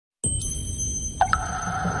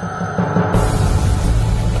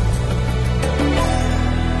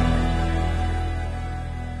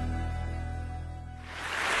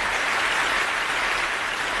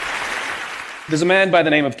There's a man by the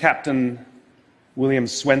name of Captain William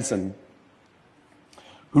Swenson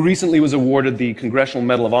who recently was awarded the Congressional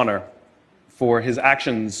Medal of Honor for his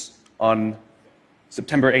actions on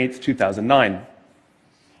September 8th, 2009.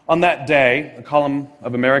 On that day, a column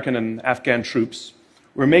of American and Afghan troops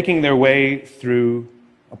were making their way through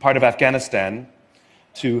a part of Afghanistan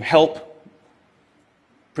to help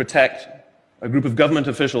protect a group of government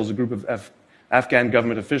officials, a group of Afghan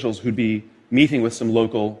government officials who'd be meeting with some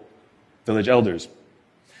local village elders.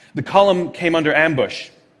 The column came under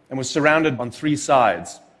ambush and was surrounded on three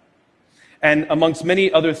sides. And amongst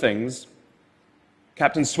many other things,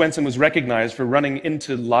 Captain Swenson was recognized for running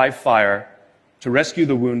into live fire to rescue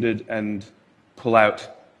the wounded and pull out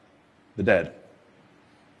the dead.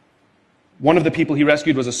 One of the people he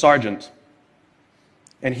rescued was a sergeant,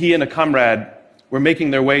 and he and a comrade were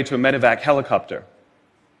making their way to a medevac helicopter.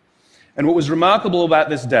 And what was remarkable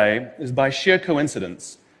about this day is, by sheer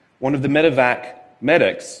coincidence, one of the medevac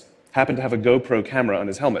medics happened to have a GoPro camera on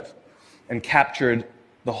his helmet and captured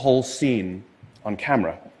the whole scene on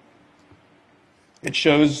camera. It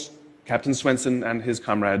shows Captain Swenson and his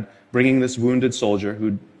comrade bringing this wounded soldier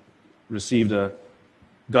who'd received a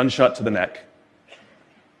gunshot to the neck.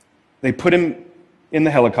 They put him in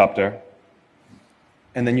the helicopter,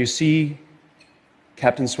 and then you see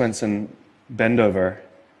Captain Swenson bend over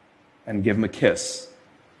and give him a kiss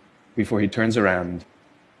before he turns around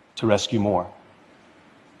to rescue more.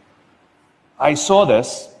 I saw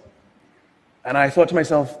this, and I thought to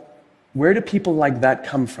myself, where do people like that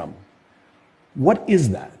come from? What is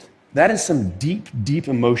that? That is some deep, deep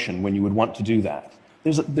emotion when you would want to do that.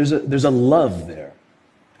 There's a love there.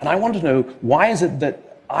 And I want to know, why is it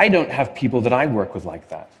that I don't have people that I work with like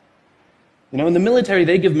that? You know, in the military,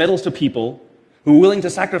 they give medals to people who are willing to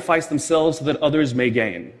sacrifice themselves so that others may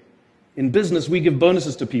gain. In business, we give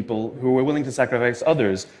bonuses to people who are willing to sacrifice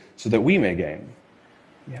others so that we may gain.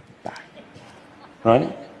 We have it back.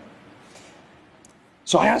 Right?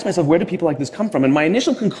 So I asked myself, where do people like this come from? And my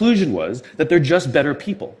initial conclusion was that they're just better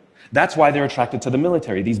people. That's why they're attracted to the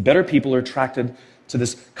military. These better people are attracted to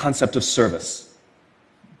this concept of service.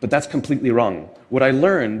 But that's completely wrong. What I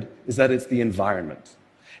learned is that it's the environment.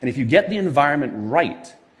 And if you get the environment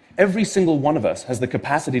right, every single one of us has the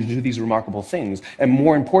capacity to do these remarkable things. And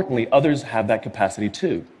more importantly, others have that capacity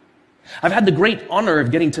too. I've had the great honor of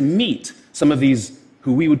getting to meet some of these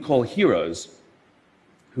who we would call heroes,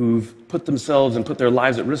 who've put themselves and put their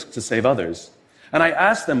lives at risk to save others. And I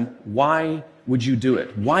asked them, why would you do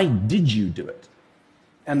it? Why did you do it?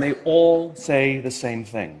 And they all say the same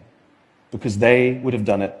thing: because they would have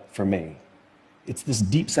done it for me. It's this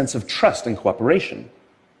deep sense of trust and cooperation.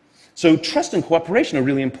 So trust and cooperation are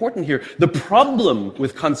really important here. The problem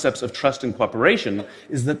with concepts of trust and cooperation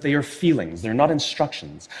is that they are feelings. They're not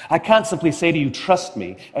instructions. I can't simply say to you, trust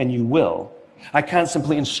me, and you will. I can't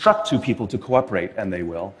simply instruct two people to cooperate, and they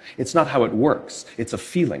will. It's not how it works. It's a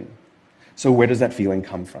feeling. So where does that feeling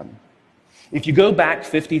come from? If you go back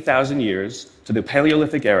 50,000 years to the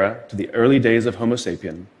Paleolithic era, to the early days of Homo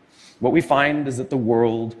sapien, what we find is that the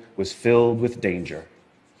world was filled with danger.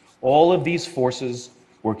 All of these forces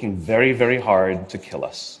working very, very hard to kill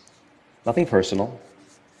us. Nothing personal.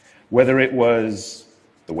 Whether it was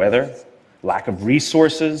the weather, lack of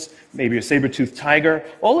resources, maybe a saber-toothed tiger,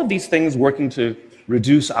 all of these things working to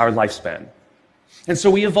reduce our lifespan. And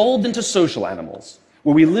so we evolved into social animals,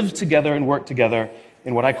 where we lived together and worked together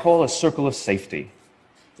in what I call a circle of safety,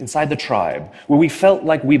 inside the tribe, where we felt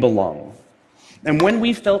like we belong. And when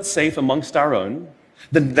we felt safe amongst our own,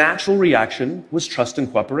 the natural reaction was trust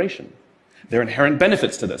and cooperation. There are inherent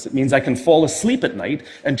benefits to this. It means I can fall asleep at night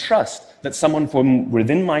and trust that someone from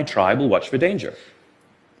within my tribe will watch for danger.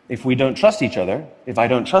 If we don't trust each other, if I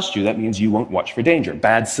don't trust you, that means you won't watch for danger.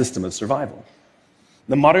 Bad system of survival.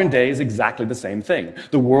 The modern day is exactly the same thing.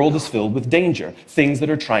 The world is filled with danger, things that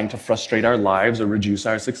are trying to frustrate our lives or reduce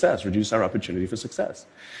our success, reduce our opportunity for success.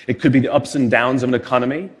 It could be the ups and downs of an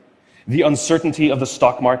economy, the uncertainty of the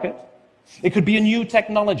stock market. It could be a new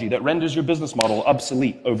technology that renders your business model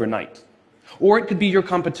obsolete overnight. Or it could be your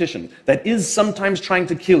competition that is sometimes trying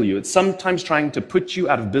to kill you. It's sometimes trying to put you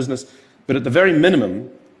out of business, but at the very minimum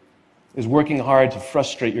is working hard to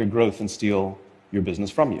frustrate your growth and steal your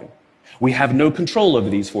business from you. We have no control over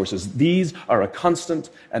these forces. These are a constant,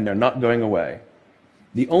 and they're not going away.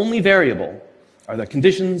 The only variable are the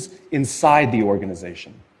conditions inside the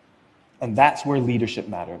organization. And that's where leadership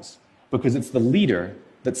matters, because it's the leader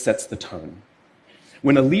that sets the tone.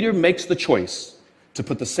 When a leader makes the choice to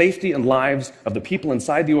put the safety and lives of the people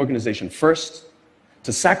inside the organization first,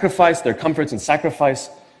 to sacrifice their comforts and sacrifice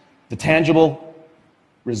the tangible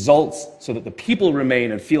results so that the people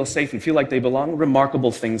remain and feel safe and feel like they belong,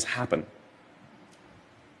 remarkable things happen.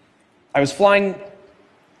 I was flying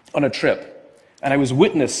on a trip, and I was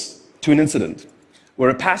witness to an incident where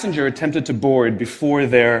a passenger attempted to board before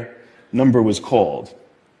their number was called.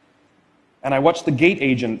 And I watched the gate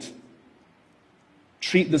agent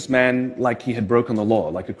treat this man like he had broken the law,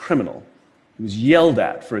 like a criminal. He was yelled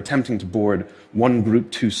at for attempting to board one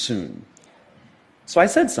group too soon. So I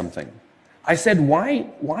said something. I said,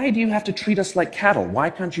 why do you have to treat us like cattle? Why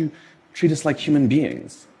can't you treat us like human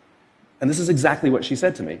beings? And this is exactly what she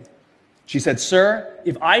said to me. She said, "Sir,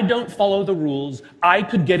 if I don't follow the rules, I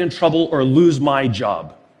could get in trouble or lose my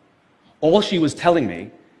job." All she was telling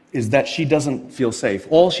me is that she doesn't feel safe.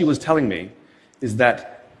 All she was telling me is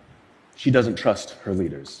that she doesn't trust her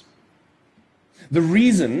leaders. The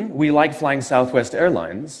reason we like flying Southwest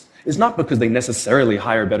Airlines is not because they necessarily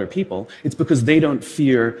hire better people, it's because they don't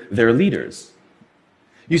fear their leaders.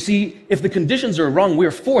 You see, if the conditions are wrong,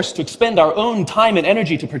 we're forced to expend our own time and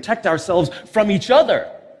energy to protect ourselves from each other.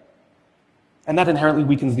 And that inherently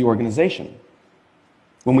weakens the organization.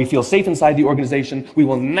 When we feel safe inside the organization, we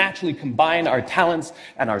will naturally combine our talents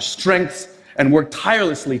and our strengths and work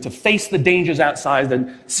tirelessly to face the dangers outside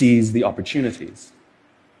and seize the opportunities.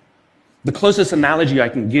 The closest analogy I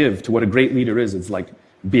can give to what a great leader is like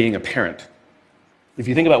being a parent. If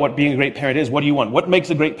you think about what being a great parent is, what do you want? What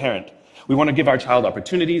makes a great parent? We want to give our child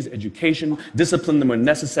opportunities, education, discipline them when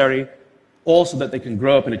necessary, all so that they can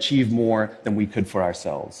grow up and achieve more than we could for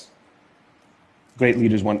ourselves. Great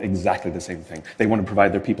leaders want exactly the same thing. They want to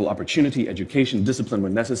provide their people opportunity, education, discipline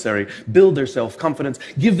when necessary, build their self-confidence,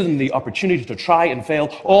 give them the opportunity to try and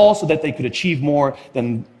fail, all so that they could achieve more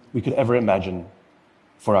than we could ever imagine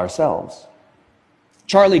for ourselves.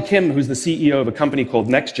 Charlie Kim, who's the CEO of a company called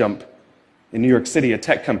NextJump in New York City, a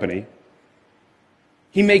tech company,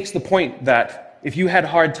 he makes the point that if you had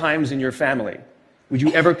hard times in your family, would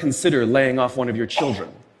you ever consider laying off one of your children?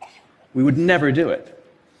 We would never do it.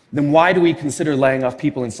 Then why do we consider laying off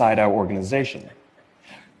people inside our organization?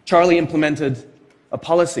 Charlie implemented a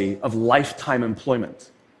policy of lifetime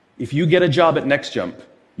employment. If you get a job at NextJump,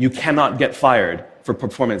 you cannot get fired for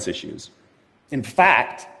performance issues. In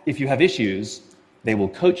fact, if you have issues, they will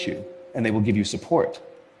coach you and they will give you support,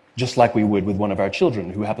 just like we would with one of our children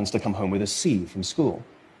who happens to come home with a C from school.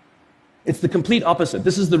 It's the complete opposite.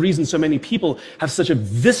 This is the reason so many people have such a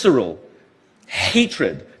visceral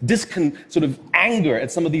hatred, sort of anger at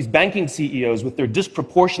some of these banking CEOs with their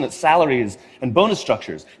disproportionate salaries and bonus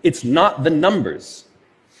structures. It's not the numbers.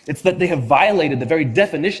 It's that they have violated the very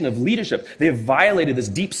definition of leadership. They have violated this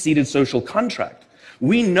deep-seated social contract.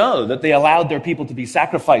 We know that they allowed their people to be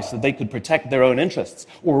sacrificed so they could protect their own interests.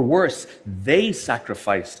 Or worse, they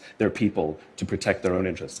sacrificed their people to protect their own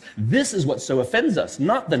interests. This is what so offends us,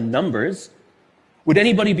 not the numbers. Would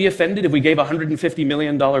anybody be offended if we gave a $150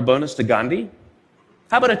 million bonus to Gandhi?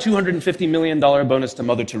 How about a $250 million bonus to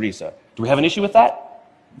Mother Teresa? Do we have an issue with that?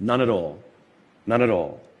 None at all. None at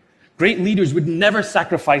all. Great leaders would never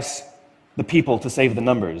sacrifice the people to save the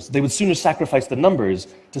numbers. They would sooner sacrifice the numbers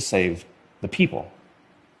to save the people.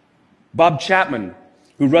 Bob Chapman,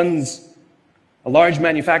 who runs a large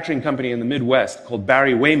manufacturing company in the Midwest called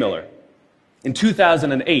Barry Waymiller, in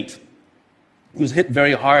 2008, he was hit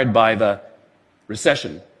very hard by the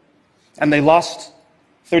recession, and they lost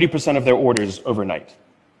 30% of their orders overnight.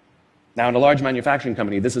 Now, in a large manufacturing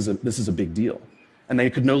company, this is a big deal, and they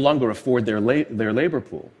could no longer afford their labor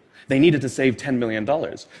pool. They needed to save $10 million.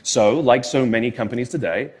 So, like so many companies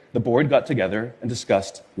today, the board got together and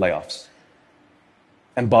discussed layoffs.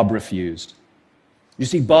 And Bob refused. You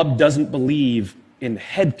see, Bob doesn't believe in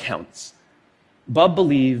head counts. Bob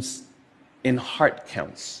believes in heart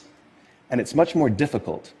counts. And it's much more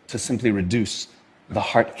difficult to simply reduce the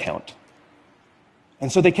heart count.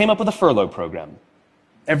 And so they came up with a furlough program.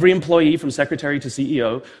 Every employee from secretary to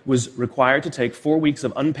CEO was required to take 4 weeks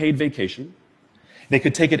of unpaid vacation. They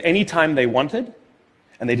could take it any time they wanted,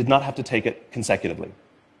 and they did not have to take it consecutively.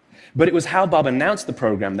 But it was how Bob announced the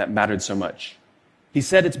program that mattered so much. He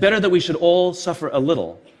said, it's better that we should all suffer a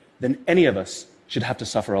little than any of us should have to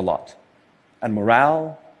suffer a lot. And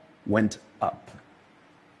morale went up.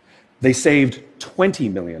 They saved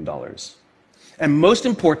 $20 million. And most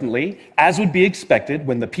importantly, as would be expected,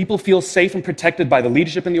 when the people feel safe and protected by the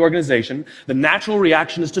leadership in the organization, the natural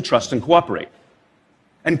reaction is to trust and cooperate.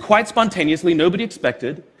 And quite spontaneously, nobody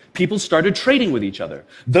expected, people started trading with each other.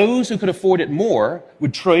 Those who could afford it more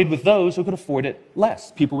would trade with those who could afford it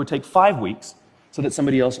less. People would take 5 weeks so that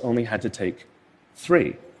somebody else only had to take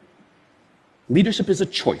 3. Leadership is a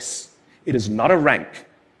choice. It is not a rank.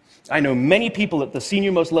 I know many people at the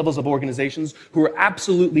senior-most levels of organizations who are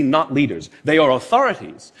absolutely not leaders. They are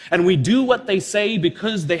authorities, and we do what they say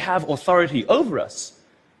because they have authority over us,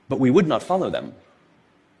 but we would not follow them.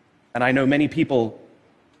 And I know many people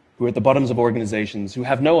who are at the bottoms of organizations who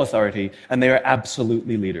have no authority, and they are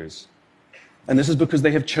absolutely leaders. And this is because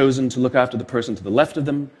they have chosen to look after the person to the left of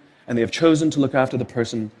them, and they have chosen to look after the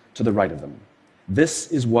person to the right of them.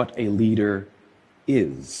 This is what a leader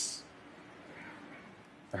is.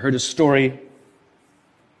 I heard a story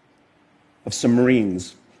of some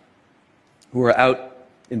Marines who were out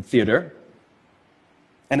in theater,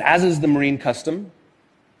 and as is the Marine custom,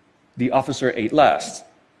 the officer ate last,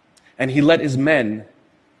 and he let his men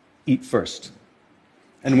eat first.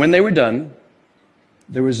 And when they were done,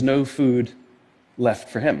 there was no food left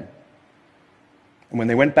for him. And when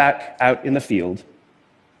they went back out in the field,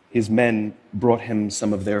 his men brought him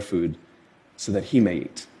some of their food so that he may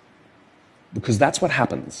eat. Because that's what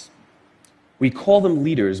happens. We call them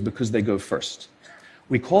leaders because they go first.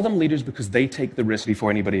 We call them leaders because they take the risk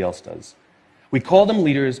before anybody else does. We call them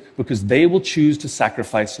leaders because they will choose to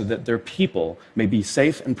sacrifice so that their people may be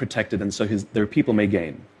safe and protected, and so their people may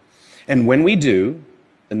gain. And when we do,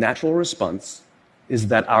 the natural response is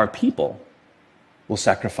that our people will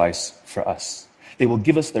sacrifice for us. They will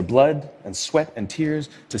give us their blood and sweat and tears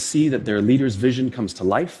to see that their leader's vision comes to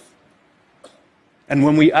life. And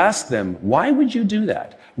when we ask them, why would you do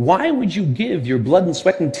that? Why would you give your blood and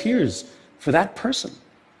sweat and tears for that person?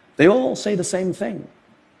 They all say the same thing.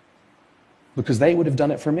 Because they would have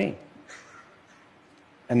done it for me.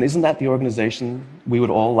 And isn't that the organization we would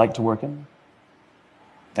all like to work in?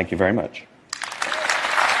 Thank you very much.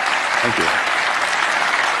 Thank you.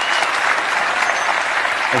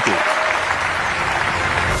 Thank you.